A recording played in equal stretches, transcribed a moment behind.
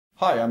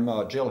Hi, I'm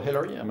Gilles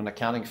Hilary. I'm an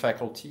accounting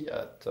faculty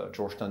at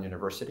Georgetown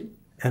University.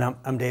 And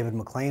I'm David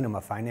McLean. I'm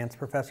a finance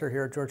professor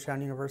here at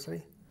Georgetown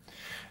University.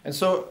 And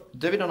so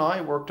David and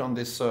I worked on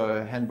this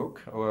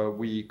handbook.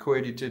 We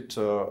co-edited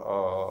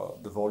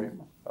the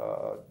volume.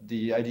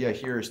 The idea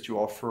here is to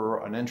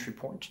offer an entry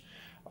point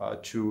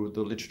to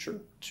the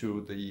literature,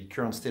 to the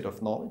current state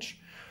of knowledge.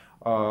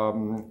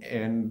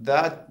 And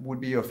that would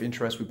be of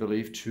interest, we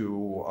believe,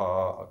 to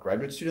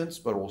graduate students,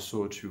 but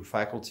also to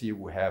faculty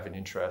who have an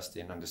interest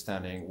in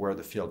understanding where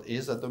the field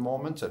is at the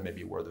moment and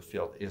maybe where the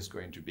field is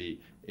going to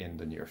be in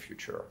the near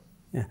future.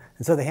 Yeah,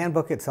 and so the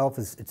handbook itself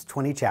it's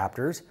 20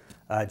 chapters.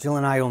 Jill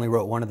and I only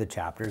wrote one of the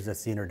chapters,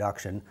 that's the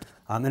introduction.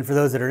 And for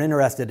those that are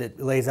interested, it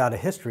lays out a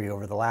history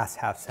over the last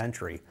half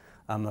century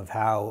of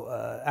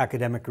how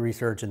academic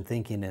research and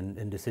thinking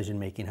and decision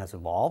making has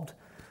evolved.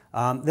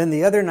 Then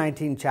the other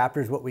 19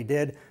 chapters, what we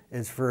did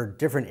is for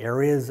different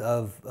areas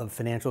of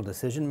financial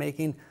decision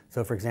making.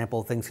 So for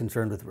example, things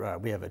concerned with,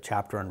 we have a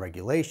chapter on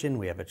regulation,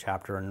 we have a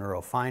chapter on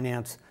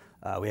neurofinance,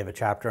 we have a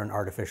chapter on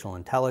artificial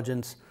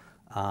intelligence,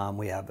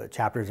 we have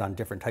chapters on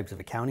different types of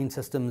accounting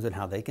systems and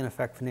how they can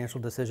affect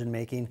financial decision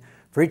making.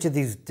 For each of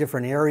these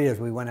different areas,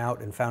 we went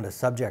out and found a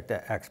subject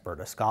expert,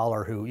 a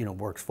scholar who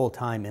works full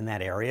time in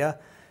that area.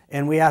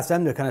 And we asked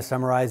them to kind of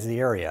summarize the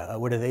area.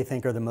 What do they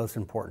think are the most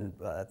important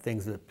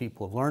things that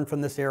people have learned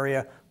from this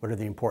area? What are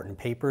the important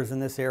papers in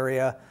this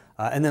area?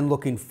 And then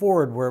looking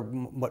forward,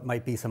 what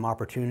might be some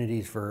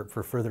opportunities for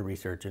further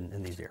research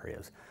in these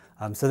areas.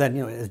 So then,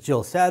 as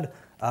Jill said,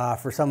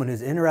 for someone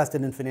who's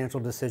interested in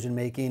financial decision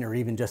making, or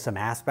even just some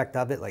aspect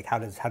of it, like how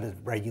does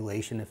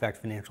regulation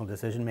affect financial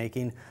decision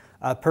making,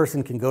 a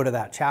person can go to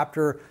that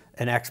chapter.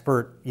 An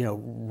expert,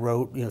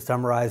 wrote,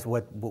 summarized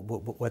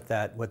what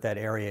that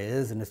area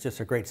is, and it's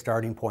just a great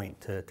starting point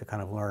to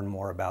kind of learn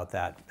more about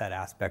that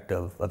aspect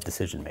of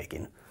decision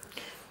making.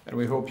 And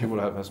we hope you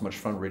will have as much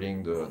fun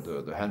reading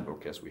the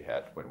handbook as we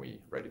had when we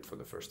read it for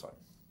the first time.